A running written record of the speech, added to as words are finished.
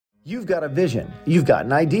You've got a vision, you've got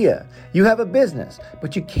an idea, you have a business,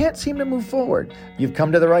 but you can't seem to move forward. You've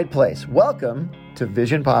come to the right place. Welcome to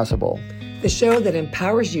Vision Possible, the show that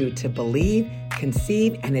empowers you to believe,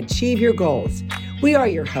 conceive, and achieve your goals. We are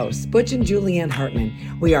your hosts, Butch and Julianne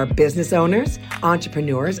Hartman. We are business owners,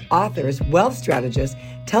 entrepreneurs, authors, wealth strategists,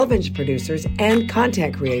 television producers, and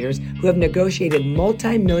content creators who have negotiated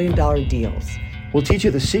multi-million-dollar deals. We'll teach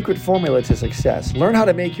you the secret formula to success. Learn how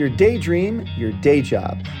to make your daydream your day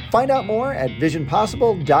job. Find out more at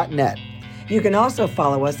visionpossible.net. You can also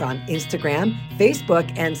follow us on Instagram,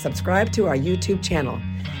 Facebook, and subscribe to our YouTube channel.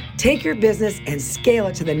 Take your business and scale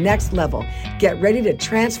it to the next level. Get ready to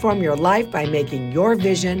transform your life by making your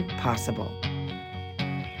vision possible.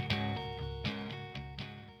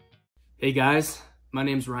 Hey guys, my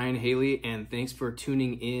name's Ryan Haley, and thanks for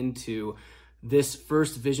tuning in to this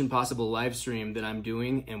first Vision Possible live stream that I'm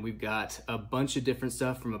doing. And we've got a bunch of different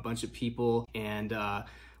stuff from a bunch of people, and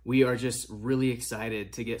we are just really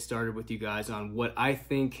excited to get started with you guys on what I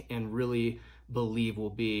think and really believe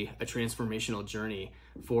will be a transformational journey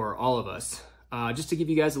for all of us. Just to give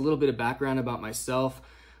you guys a little bit of background about myself,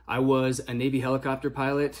 I was a Navy helicopter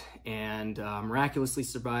pilot and miraculously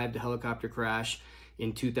survived a helicopter crash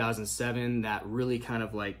in 2007 that really kind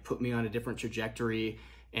of like put me on a different trajectory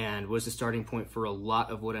and was the starting point for a lot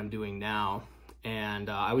of what I'm doing now. And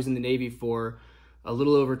I was in the Navy for a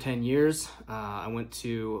little over 10 years. I went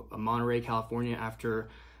to Monterey, California after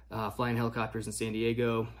flying helicopters in San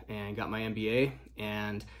Diego and got my MBA.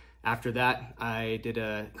 And after that, I did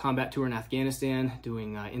a combat tour in Afghanistan,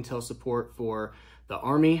 doing intel support for the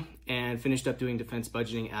Army, and finished up doing defense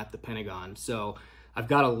budgeting at the Pentagon. So I've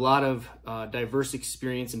got a lot of diverse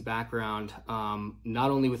experience and background, not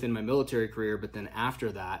only within my military career, but then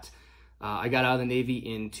after that. I got out of the Navy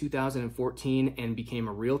in 2014 and became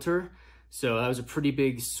a realtor. So that was a pretty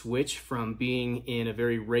big switch from being in a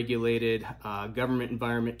very regulated government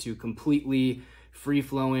environment to completely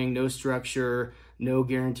free-flowing, no structure, no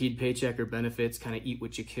guaranteed paycheck or benefits, kind of eat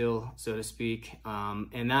what you kill, so to speak.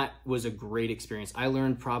 And that was a great experience. I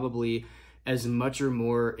learned probably as much or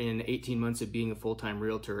more in 18 months of being a full-time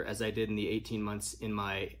realtor as I did in the 18 months in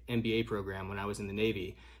my MBA program when I was in the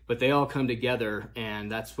Navy. But they all come together,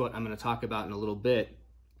 and that's what I'm going to talk about in a little bit.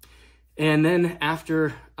 And then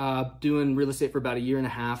after doing real estate for about a year and a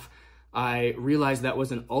half, I realized that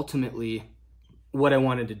wasn't ultimately what I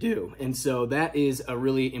wanted to do. And so that is a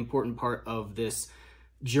really important part of this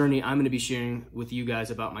journey I'm going to be sharing with you guys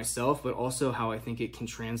about myself, but also how I think it can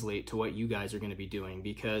translate to what you guys are going to be doing.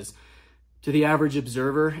 Because to the average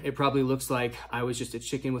observer, it probably looks like I was just a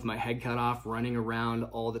chicken with my head cut off, running around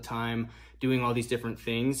all the time, doing all these different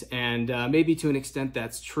things. And maybe to an extent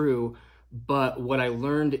that's true. But what I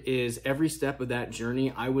learned is every step of that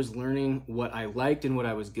journey, I was learning what I liked and what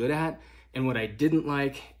I was good at, and what I didn't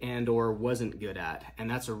like and or wasn't good at. And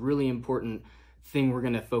that's a really important thing we're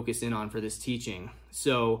going to focus in on for this teaching.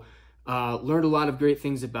 So learned a lot of great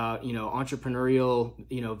things about,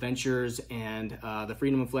 entrepreneurial, ventures, and the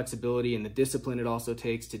freedom and flexibility and the discipline it also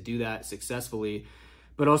takes to do that successfully.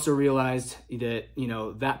 But also realized that,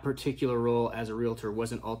 that particular role as a realtor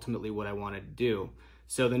wasn't ultimately what I wanted to do.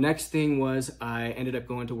 So the next thing was I ended up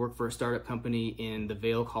going to work for a startup company in the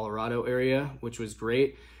Vail, Colorado area, which was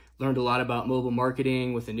great. Learned a lot about mobile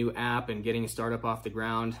marketing with a new app and getting a startup off the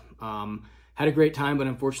ground. Had a great time, but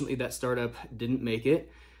unfortunately that startup didn't make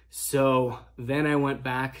it. So then I went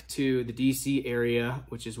back to the DC area,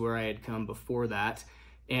 which is where I had come before that,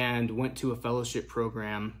 and went to a fellowship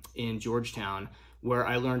program in Georgetown, where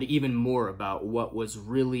I learned even more about what was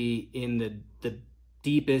really in the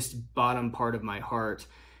deepest bottom part of my heart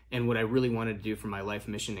and what I really wanted to do for my life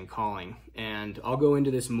mission and calling. And I'll go into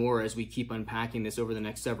this more as we keep unpacking this over the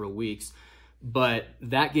next several weeks. But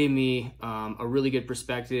that gave me a really good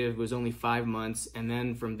perspective. It was only 5 months. And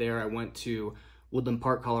then from there, I went to Woodland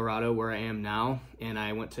Park, Colorado, where I am now. And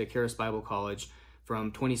I went to Charis Bible College from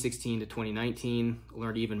 2016 to 2019,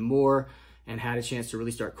 learned even more, and had a chance to really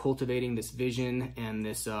start cultivating this vision and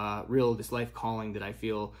this life calling that I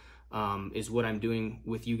feel is what I'm doing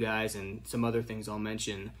with you guys, and some other things I'll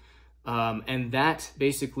mention. And that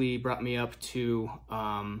basically brought me up to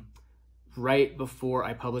right before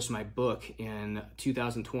I published my book in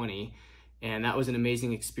 2020. And that was an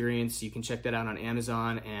amazing experience. You can check that out on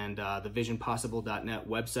Amazon and the visionpossible.net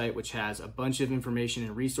website, which has a bunch of information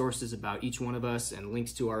and resources about each one of us and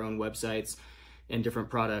links to our own websites and different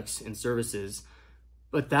products and services.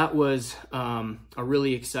 But that was a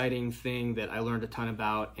really exciting thing that I learned a ton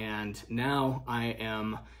about. And now I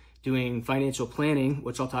am doing financial planning,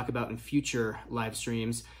 which I'll talk about in future live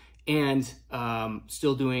streams, and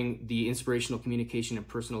still doing the inspirational communication and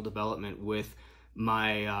personal development with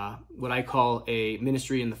my what I call a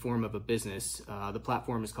ministry in the form of a business. The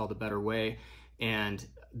platform is called A Better Way, and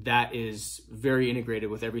that is very integrated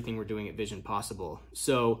with everything we're doing at Vision Possible.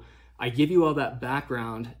 So I give you all that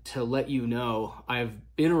background to let you know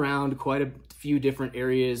I've been around quite a few different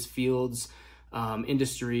areas, fields,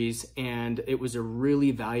 industries, and it was a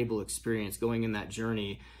really valuable experience going in that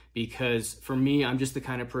journey, because for me, I'm just the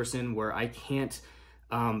kind of person where I can't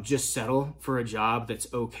just settle for a job that's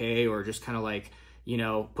okay, or just kind of like,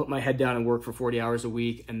 put my head down and work for 40 hours a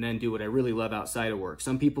week and then do what I really love outside of work.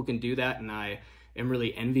 Some people can do that, and I am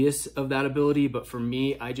really envious of that ability. But for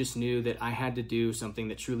me, I just knew that I had to do something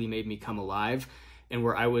that truly made me come alive, and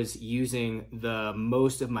where I was using the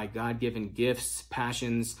most of my God-given gifts,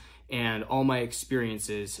 passions, and all my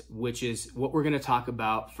experiences, which is what we're going to talk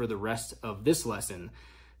about for the rest of this lesson.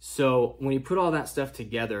 So when you put all that stuff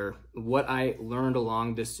together, what I learned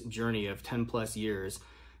along this journey of 10 plus years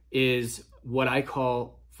is what I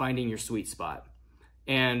call finding your sweet spot.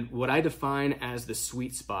 And what I define as the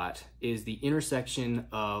sweet spot is the intersection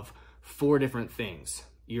of 4 different things: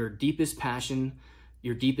 your deepest passion,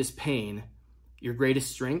 your deepest pain, your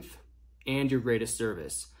greatest strength, and your greatest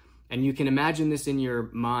service. And you can imagine this in your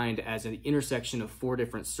mind as an intersection of 4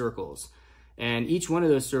 different circles. And each one of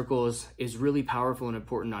those circles is really powerful and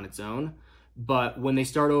important on its own. But when they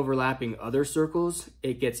start overlapping other circles,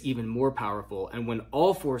 it gets even more powerful. And when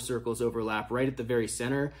all 4 circles overlap right at the very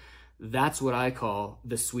center, that's what I call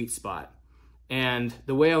the sweet spot. And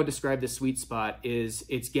the way I would describe the sweet spot is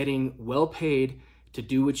it's getting well paid to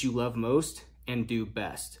do what you love most and do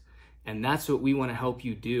best. And that's what we want to help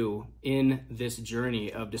you do in this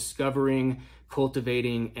journey of discovering,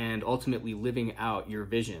 cultivating, and ultimately living out your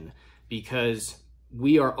vision. Because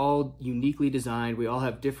we are all uniquely designed. We all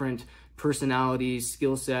have different personalities,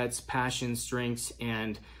 skill sets, passions, strengths,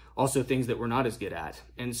 and also things that we're not as good at.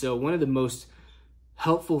 And so one of the most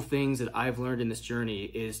helpful things that I've learned in this journey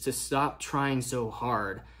is to stop trying so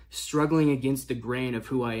hard, struggling against the grain of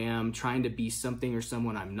who I am, trying to be something or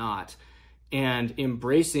someone I'm not, and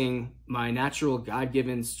embracing my natural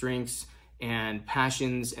God-given strengths and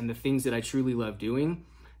passions and the things that I truly love doing.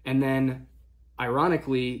 And then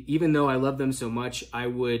ironically, even though I love them so much, I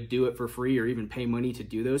would do it for free or even pay money to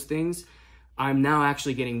do those things. I'm now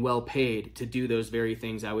actually getting well paid to do those very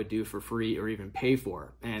things I would do for free or even pay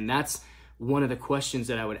for. And that's one of the questions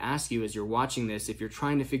that I would ask you as you're watching this. If you're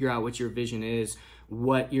trying to figure out what your vision is,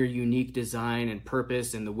 what your unique design and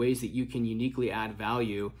purpose and the ways that you can uniquely add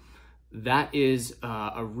value, that is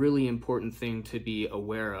a really important thing to be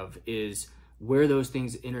aware of, is where those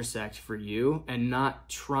things intersect for you, and not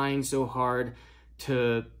trying so hard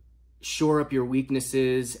to shore up your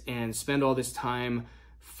weaknesses and spend all this time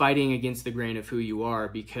fighting against the grain of who you are,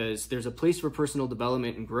 because there's a place for personal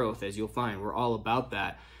development and growth, as you'll find. We're all about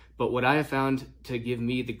that. But what I have found to give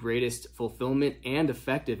me the greatest fulfillment and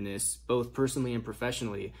effectiveness, both personally and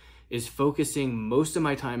professionally, is focusing most of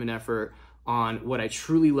my time and effort on what I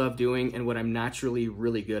truly love doing and what I'm naturally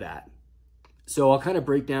really good at. So I'll kind of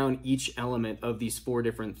break down each element of these 4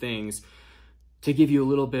 different things to give you a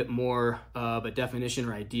little bit more of a definition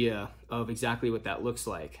or idea of exactly what that looks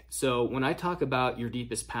like. So when I talk about your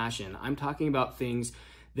deepest passion, I'm talking about things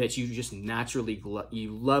that you just naturally,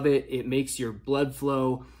 you love it. It makes your blood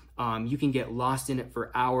flow. You can get lost in it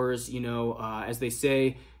for hours. As they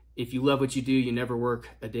say, if you love what you do, you never work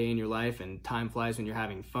a day in your life, and time flies when you're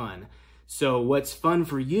having fun. So what's fun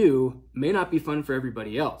for you may not be fun for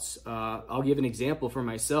everybody else. I'll give an example for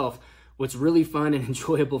myself. What's really fun and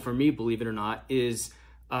enjoyable for me, believe it or not, is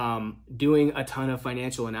doing a ton of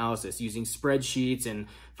financial analysis, using spreadsheets and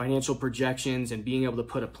financial projections, and being able to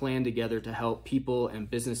put a plan together to help people and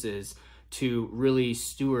businesses to really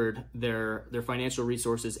steward their financial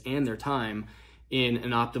resources and their time in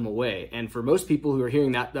an optimal way. And for most people who are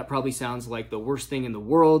hearing that, that probably sounds like the worst thing in the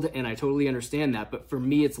world, and I totally understand that. But for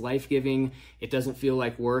me, it's life-giving. It doesn't feel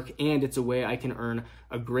like work, and it's a way I can earn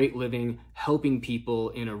a great living helping people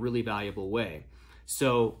in a really valuable way.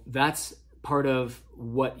 So that's part of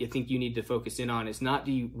what you think you need to focus in on, is not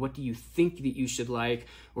what do you think that you should like,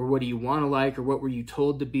 or what do you want to like, or what were you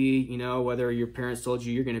told to be, whether your parents told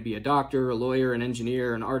you you're going to be a doctor, a lawyer, an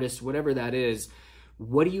engineer, an artist, whatever that is.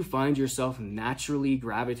 What do you find yourself naturally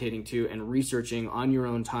gravitating to and researching on your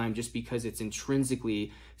own time just because it's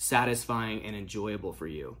intrinsically satisfying and enjoyable for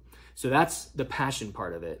you? So that's the passion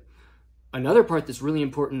part of it. Another part that's really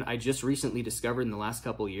important, I just recently discovered in the last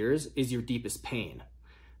couple of years, is your deepest pain.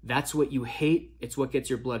 That's what you hate. It's what gets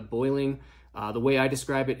your blood boiling. The way I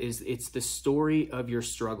describe it is it's the story of your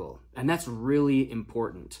struggle. And that's really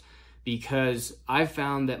important, because I've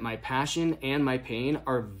found that my passion and my pain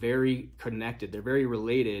are very connected. They're very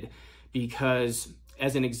related, because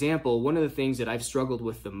as an example, one of the things that I've struggled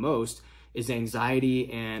with the most is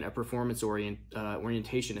anxiety and a performance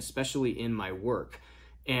orientation, especially in my work.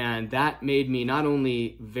 And that made me not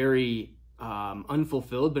only very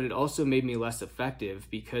unfulfilled, but it also made me less effective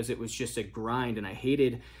because it was just a grind and I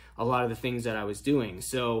hated a lot of the things that I was doing.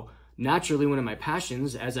 So naturally, one of my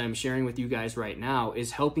passions, as I'm sharing with you guys right now,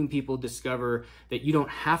 is helping people discover that you don't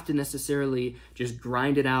have to necessarily just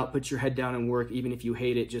grind it out, put your head down and work, even if you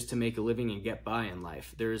hate it, just to make a living and get by in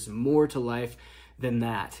life. There's more to life than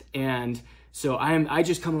that. And so I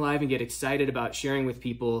just come alive and get excited about sharing with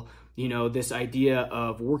people, you know, this idea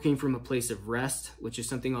of working from a place of rest, which is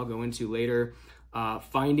something I'll go into later,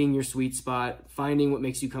 finding your sweet spot, finding what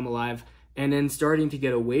makes you come alive, and then starting to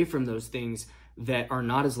get away from those things that are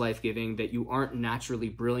not as life-giving, that you aren't naturally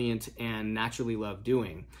brilliant and naturally love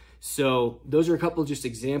doing. So those are a couple just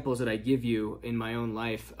examples that I give you in my own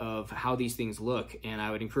life of how these things look. And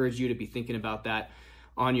I would encourage you to be thinking about that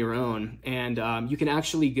on your own. And you can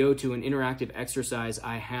actually go to an interactive exercise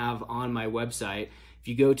I have on my website. If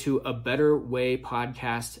you go to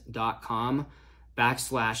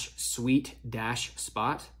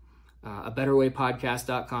abetterwaypodcast.com/sweet-spot,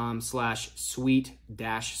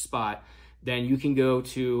 abetterwaypodcast.com/sweet-spot, then you can go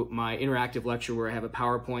to my interactive lecture where I have a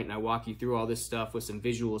PowerPoint and I walk you through all this stuff with some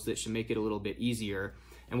visuals that should make it a little bit easier.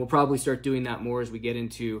 And we'll probably start doing that more as we get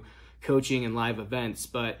into coaching and live events.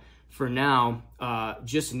 But for now,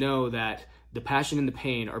 just know that the passion and the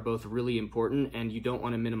pain are both really important, and you don't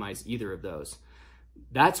want to minimize either of those.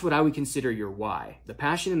 That's what I would consider your why. The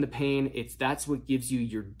passion and the pain, that's what gives you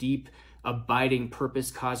your deep, abiding purpose,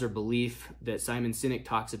 cause, or belief that Simon Sinek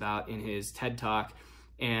talks about in his TED Talk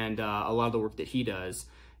and a lot of the work that he does.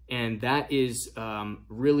 And that is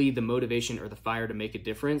really the motivation or the fire to make a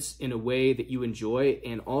difference in a way that you enjoy,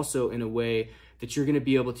 and also in a way that you're going to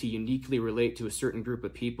be able to uniquely relate to a certain group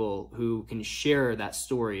of people who can share that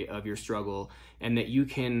story of your struggle, and that you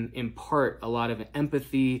can impart a lot of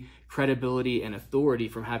empathy, credibility, and authority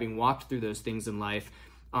from having walked through those things in life,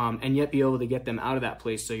 and yet be able to get them out of that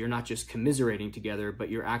place. So you're not just commiserating together, but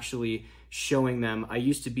you're actually showing them, I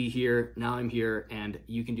used to be here, now I'm here, and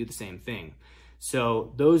you can do the same thing.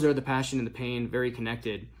 So those are the passion and the pain, very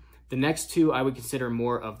connected. The next two I would consider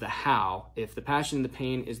more of the how. If the passion and the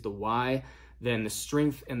pain is the why, then the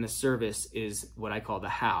strength and the service is what I call the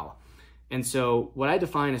how. And so what I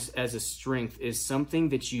define as a strength is something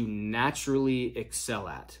that you naturally excel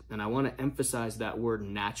at. And I want to emphasize that word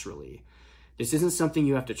naturally. This isn't something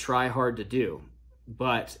you have to try hard to do,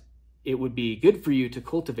 but it would be good for you to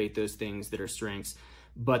cultivate those things that are strengths.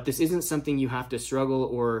 But this isn't something you have to struggle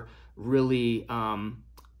or really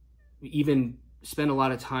even spend a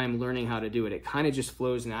lot of time learning how to do it. It kind of just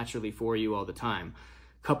flows naturally for you all the time.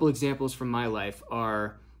 A couple examples from my life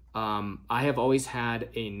are I have always had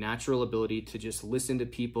a natural ability to just listen to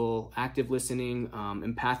people, active listening,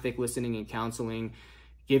 empathic listening and counseling,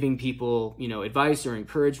 giving people, advice or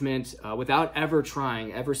encouragement without ever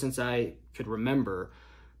trying, ever since I could remember.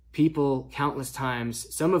 People countless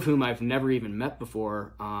times, some of whom I've never even met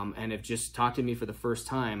before and have just talked to me for the first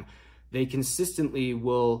time, they consistently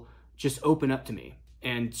will just open up to me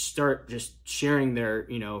and start just sharing their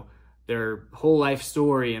whole life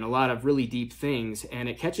story and a lot of really deep things, and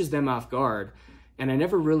it catches them off guard. And I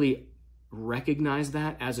never really recognized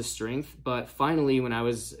that as a strength, but finally, when I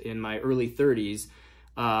was in my early 30s,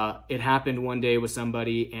 it happened one day with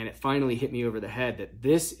somebody, and it finally hit me over the head that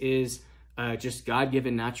this is just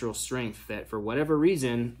God-given natural strength, that for whatever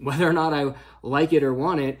reason, whether or not I like it or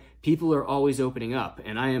want it, people are always opening up.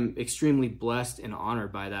 And I am extremely blessed and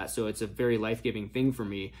honored by that. So it's a very life-giving thing for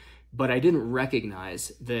me. But I didn't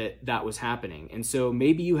recognize that was happening. And so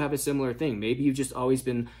maybe you have a similar thing. Maybe you've just always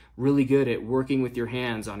been really good at working with your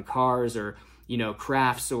hands on cars or,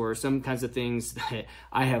 crafts or some kinds of things that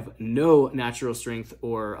I have no natural strength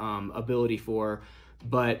or ability for.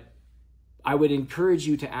 But I would encourage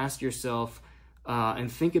you to ask yourself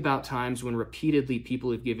and think about times when repeatedly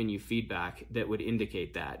people have given you feedback that would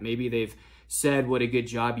indicate that. Maybe they've said what a good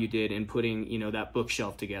job you did in putting, that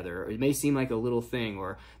bookshelf together. Or it may seem like a little thing,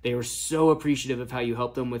 or they were so appreciative of how you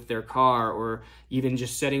helped them with their car, or even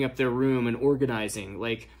just setting up their room and organizing.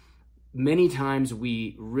 Like, many times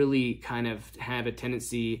we really kind of have a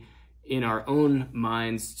tendency in our own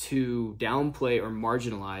minds to downplay or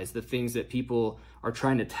marginalize the things that people are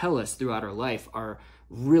trying to tell us throughout our life are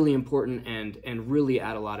really important and really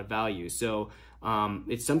add a lot of value. So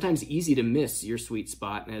it's sometimes easy to miss your sweet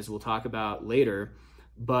spot, as we'll talk about later,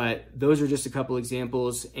 but those are just a couple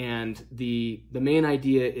examples. And the main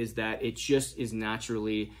idea is that it just is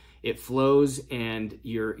naturally, it flows, and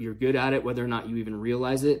you're good at it, whether or not you even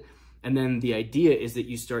realize it. And then the idea is that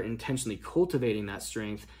you start intentionally cultivating that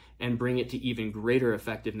strength and bring it to even greater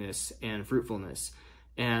effectiveness and fruitfulness.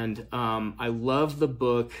 And I love the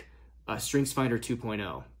book StrengthsFinder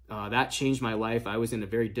 2.0. That changed my life. I was in a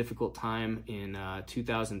very difficult time in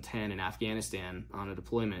 2010 in Afghanistan on a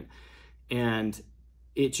deployment. And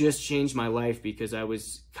it just changed my life because I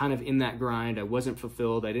was kind of in that grind. I wasn't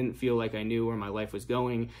fulfilled. I didn't feel like I knew where my life was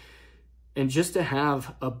going. And just to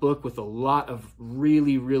have a book with a lot of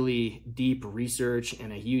really, really deep research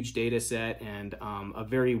and a huge data set, and a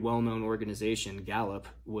very well-known organization, Gallup,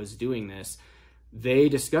 was doing this. They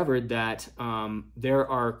discovered that there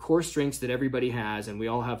are core strengths that everybody has, and we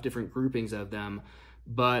all have different groupings of them.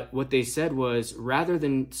 But what they said was, rather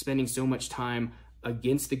than spending so much time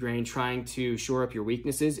against the grain trying to shore up your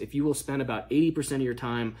weaknesses, if you will spend about 80% of your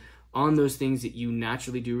time on those things that you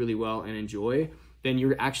naturally do really well and enjoy, then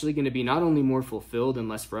you're actually going to be not only more fulfilled and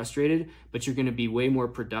less frustrated, but you're going to be way more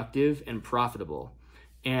productive and profitable.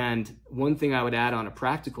 And one thing I would add on a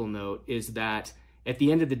practical note is that at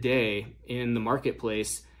the end of the day, in the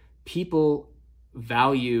marketplace, people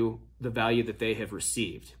value the value that they have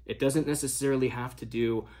received. It doesn't necessarily have to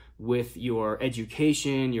do with your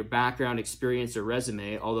education, your background, experience, or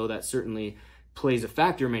resume, although that certainly plays a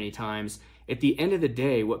factor many times. At the end of the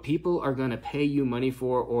day, what people are going to pay you money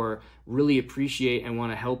for or really appreciate and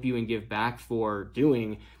want to help you and give back for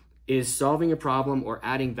doing is solving a problem or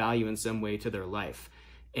adding value in some way to their life.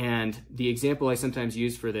 And the example I sometimes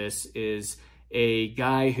use for this is a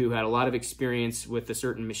guy who had a lot of experience with a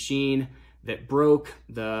certain machine that broke.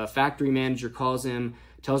 The factory manager calls him,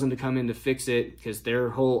 tells him to come in to fix it because their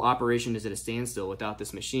whole operation is at a standstill without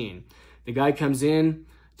this machine. The guy comes in,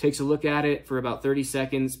 takes a look at it for about 30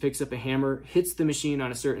 seconds, picks up a hammer, hits the machine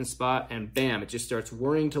on a certain spot, and bam, it just starts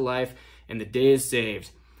whirring to life, and the day is saved.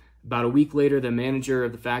 About a week later, the manager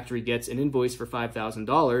of the factory gets an invoice for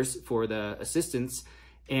 $5,000 for the assistance,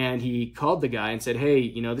 and he called the guy and said, hey,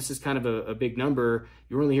 you know, this is kind of a big number.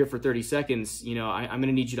 You're only here for 30 seconds. You know, I'm going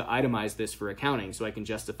to need you to itemize this for accounting so I can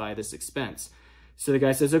justify this expense. So the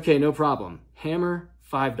guy says, okay, no problem. Hammer,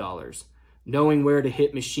 $5. Knowing where to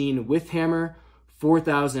hit machine with hammer,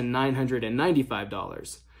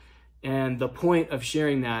 $4,995. And the point of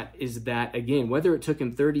sharing that is that, again, whether it took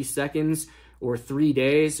him 30 seconds or 3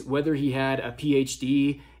 days, whether he had a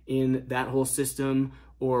PhD in that whole system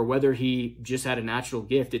or whether he just had a natural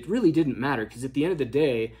gift, it really didn't matter, because at the end of the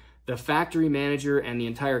day, the factory manager and the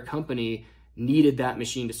entire company needed that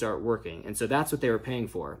machine to start working. And so that's what they were paying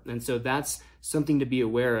for. And so that's something to be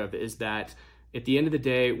aware of, is that at the end of the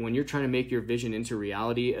day, when you're trying to make your vision into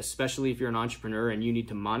reality, especially if you're an entrepreneur and you need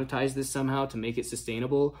to monetize this somehow to make it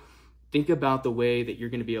sustainable, think about the way that you're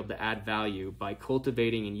going to be able to add value by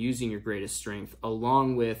cultivating and using your greatest strength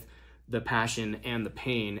along with the passion and the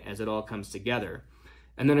pain as it all comes together.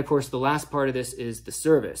 And then, of course, the last part of this is the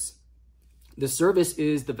service. The service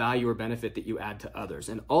is the value or benefit that you add to others.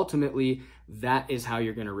 And ultimately, that is how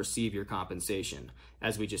you're going to receive your compensation,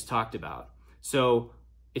 as we just talked about. So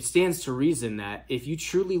it stands to reason that if you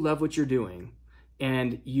truly love what you're doing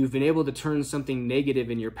and you've been able to turn something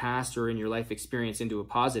negative in your past or in your life experience into a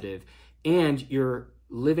positive, and you're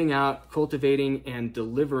living out, cultivating, and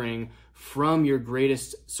delivering from your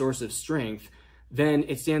greatest source of strength, then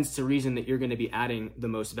it stands to reason that you're going to be adding the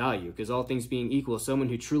most value. Because all things being equal, someone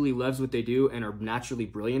who truly loves what they do and are naturally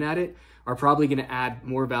brilliant at it are probably going to add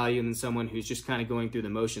more value than someone who's just kind of going through the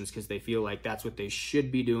motions because they feel like that's what they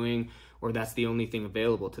should be doing or that's the only thing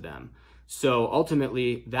available to them. So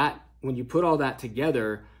ultimately, that when you put all that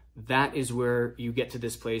together, that is where you get to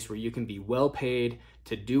this place where you can be well paid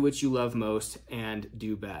to do what you love most and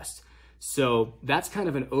do best. So that's kind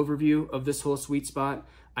of an overview of this whole sweet spot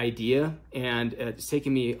idea, and it's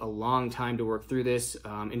taken me a long time to work through this.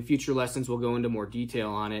 In future lessons, we'll go into more detail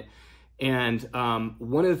on it. And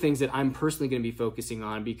one of the things that I'm personally going to be focusing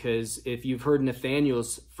on, because if you've heard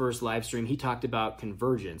Nathaniel's first live stream, he talked about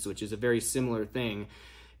convergence, which is a very similar thing.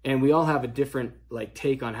 And we all have a different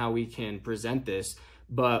take on how we can present this.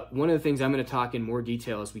 But one of the things I'm going to talk in more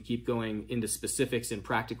detail as we keep going into specifics and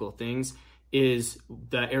practical things is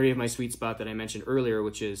the area of my sweet spot that I mentioned earlier,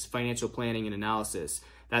 which is financial planning and analysis.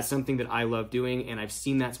 That's something that I love doing, and I've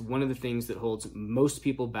seen that's one of the things that holds most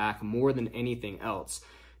people back more than anything else.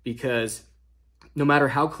 Because no matter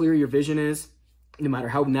how clear your vision is, no matter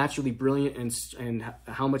how naturally brilliant and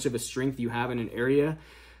how much of a strength you have in an area,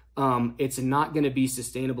 it's not going to be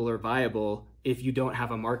sustainable or viable if you don't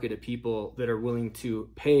have a market of people that are willing to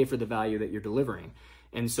pay for the value that you're delivering.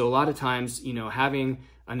 And so a lot of times, having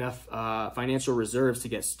enough financial reserves to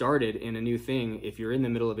get started in a new thing, if you're in the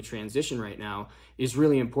middle of a transition right now, is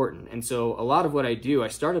really important. And so a lot of what I do, I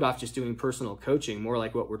started off just doing personal coaching, more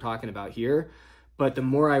like what we're talking about here. But the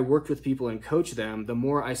more I worked with people and coached them, the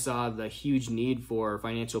more I saw the huge need for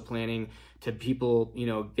financial planning to people,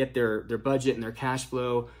 get their budget and their cash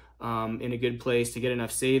flow in a good place, to get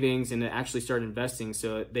enough savings and to actually start investing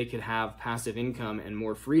so they could have passive income and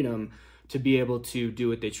more freedom to be able to do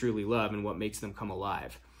what they truly love and what makes them come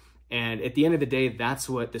alive. And at the end of the day, that's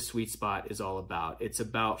what the sweet spot is all about. It's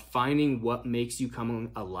about finding what makes you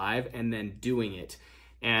come alive and then doing it.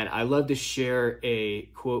 And I love to share a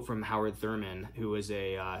quote from Howard Thurman, who was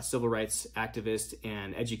a civil rights activist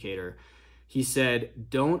and educator. He said,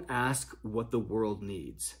 "Don't ask what the world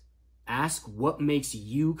needs. Ask what makes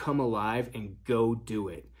you come alive and go do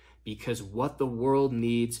it. Because what the world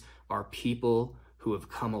needs are people who have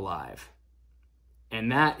come alive." And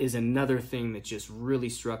that is another thing that just really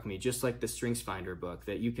struck me, just like the StrengthsFinder book,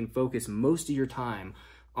 that you can focus most of your time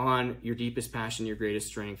on your deepest passion, your greatest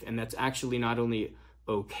strength. And that's actually not only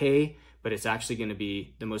okay, but it's actually going to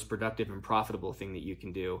be the most productive and profitable thing that you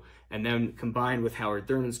can do. And then combined with Howard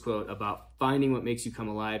Thurman's quote about finding what makes you come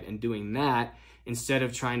alive and doing that instead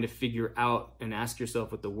of trying to figure out and ask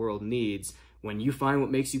yourself what the world needs. When you find what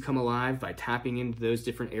makes you come alive by tapping into those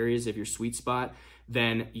different areas of your sweet spot,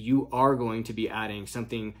 then you are going to be adding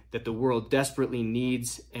something that the world desperately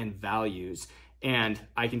needs and values. And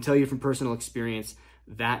I can tell you from personal experience,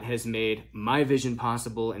 that has made my vision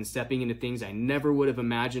possible and stepping into things I never would have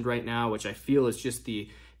imagined right now, which I feel is just the,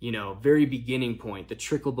 very beginning point, the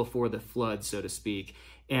trickle before the flood, so to speak.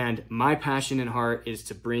 And my passion and heart is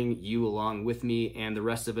to bring you along with me and the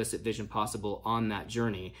rest of us at Vision Possible on that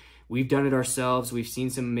journey. We've done it ourselves. We've seen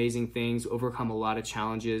some amazing things, overcome a lot of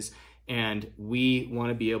challenges, and we want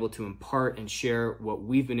to be able to impart and share what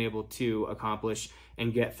we've been able to accomplish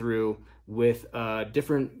and get through with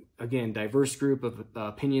different, again, diverse group of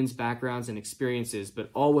opinions, backgrounds, and experiences, but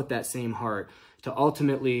all with that same heart to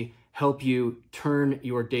ultimately help you turn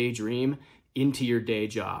your daydream into your day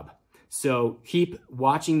job. So keep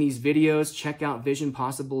watching these videos. Check out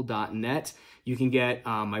visionpossible.net. You can get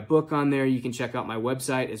my book on there. You can check out my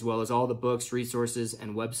website as well as all the books, resources,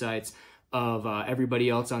 and websites of everybody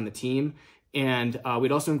else on the team. And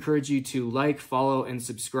we'd also encourage you to like, follow, and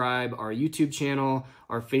subscribe our YouTube channel,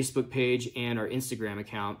 our Facebook page, and our Instagram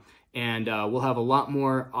account. And we'll have a lot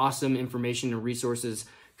more awesome information and resources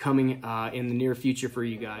coming in the near future for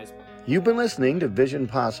you guys. You've been listening to Vision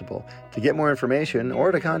Possible. To get more information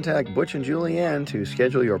or to contact Butch and Julianne to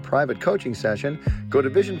schedule your private coaching session, go to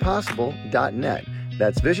visionpossible.net.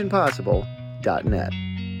 That's visionpossible.net.